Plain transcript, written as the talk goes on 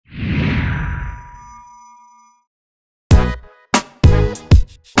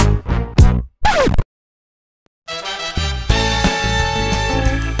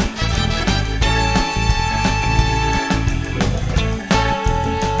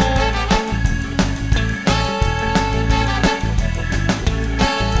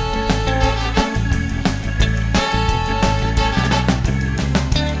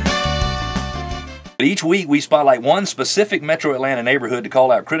Each week we spotlight one specific Metro Atlanta neighborhood to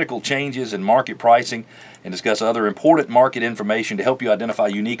call out critical changes in market pricing and discuss other important market information to help you identify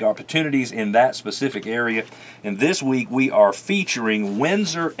unique opportunities in that specific area. And this week we are featuring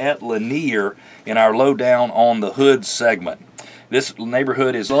Windsor at Lanier in our Lowdown on the Hood segment. This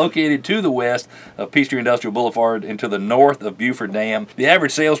neighborhood is located to the west of Peachtree Industrial Boulevard and to the north of Buford Dam. The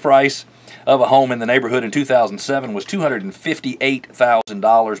average sales price of a home in the neighborhood in 2007 was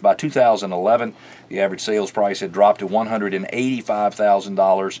 $258,000. By 2011, the average sales price had dropped to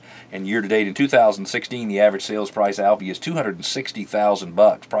 $185,000, and year-to-date in 2016, the average sales price Alfie is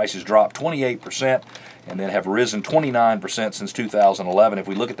 $260,000. Prices dropped 28% and then have risen 29% since 2011. If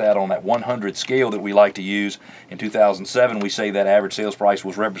we look at that on that 100 scale that we like to use, in 2007 we say that average sales price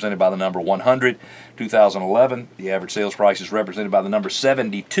was represented by the number 100. 2011, the average sales price is represented by the number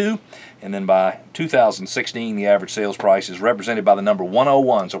 72, and then by 2016, the average sales price is represented by the number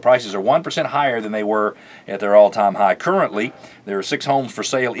 101. So prices are 1% higher than they were at their all-time high. Currently, there are 6 homes for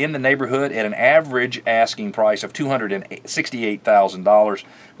sale in the neighborhood at an average asking price of $268,000,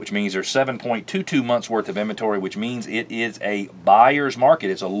 which means there's 7.22 months worth of inventory, which means it is a buyer's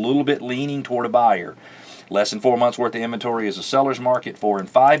market. It's a little bit leaning toward a buyer. Less than 4 months worth of inventory is a seller's market. 4 and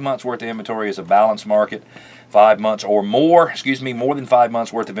 5 months worth of inventory is a balanced market. 5 months or more, more than 5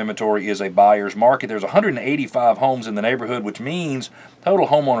 months worth of inventory is a buyer's market. There's 185 homes in the neighborhood, which means total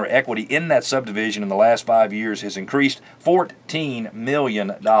homeowner equity in that subdivision in the last 5 years has increased $14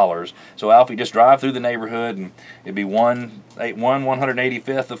 million. So Alfie, just drive through the neighborhood and it'd be one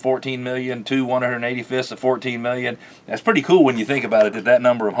 185th of $14 million, 2 185ths of $14 million. That's pretty cool when you think about it, that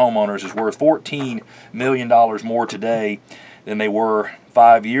number of homeowners is worth $14 million more today than they were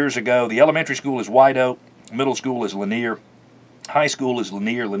 5 years ago. The elementary school is White Oak. Middle school is Lanier. High school is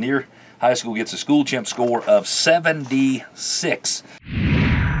Lanier. Lanier High School gets a school chimp score of 76.